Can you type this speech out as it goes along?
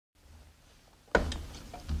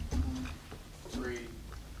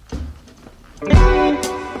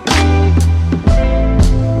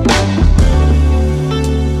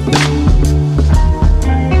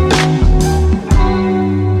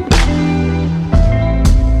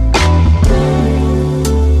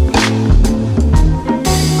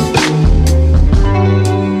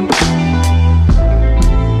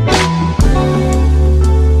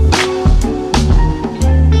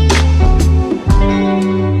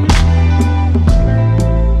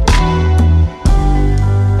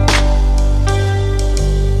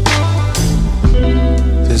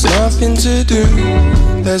To do,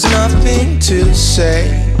 there's nothing to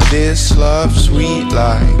say. This love sweet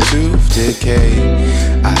like tooth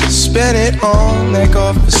decay. I spent it on that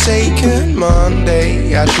godforsaken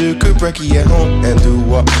Monday. I should cook brekkie at home and do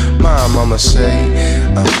what my mama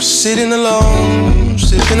say. I'm sitting alone,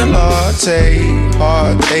 sipping a latte.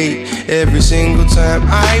 Heartache every single time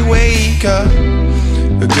I wake up.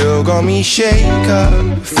 A girl got me shake up.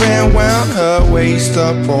 A friend wound her waist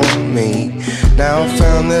up on me. Now I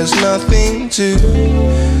found there's nothing to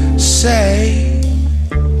say.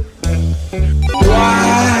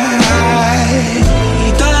 Why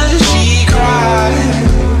does she cry?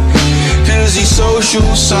 'Cause these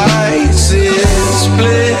social sites, this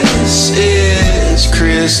bliss is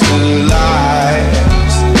crystallized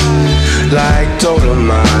like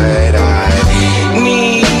dolomite. I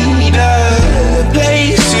need a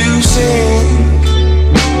place to sing.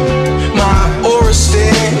 My aura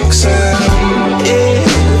stinks, and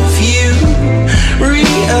if you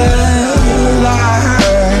realize,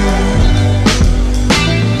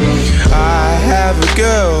 I have a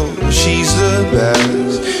girl, she's the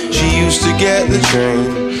best. She used to get the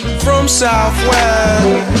train from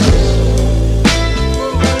Southwest,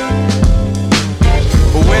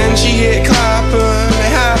 but when she hit Clapham,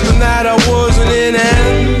 it happened that I wasn't in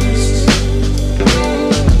ends.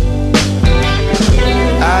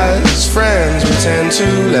 As friends we tend to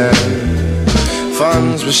lend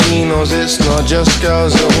funds, but she knows it's not just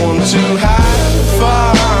girls that want to have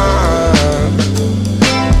fun.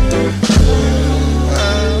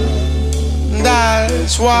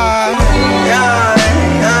 That's why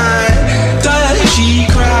does she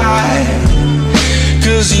cry?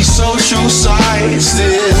 'Cause these social sites,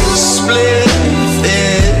 this split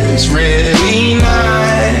is really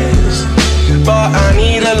nice, but I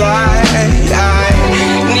need a light. I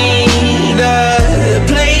need a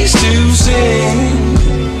place to sing.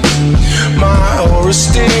 My aura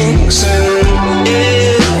stinks, and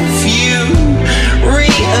if you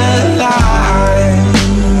realize,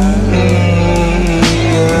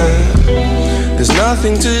 there's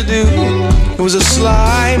nothing to do. It was a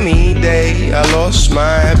slimy day. I lost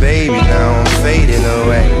my baby, now I'm fading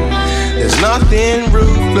away. There's nothing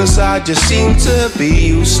ruthless, I just seem to be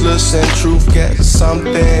useless, and truth gets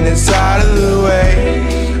something, it's out of the way.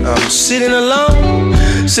 I'm sitting alone,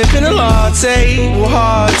 sipping a latte. Will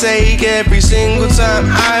heartache every single time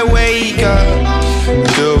I wake up. A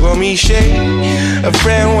girl got me shake, a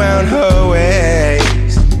friend wound her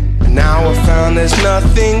waist. Now I found there's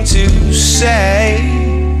nothing to say.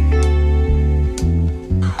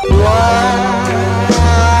 Why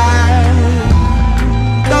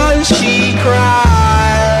does she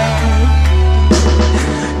cry?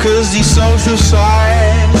 'Cause these social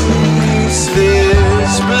signs,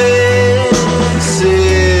 this bliss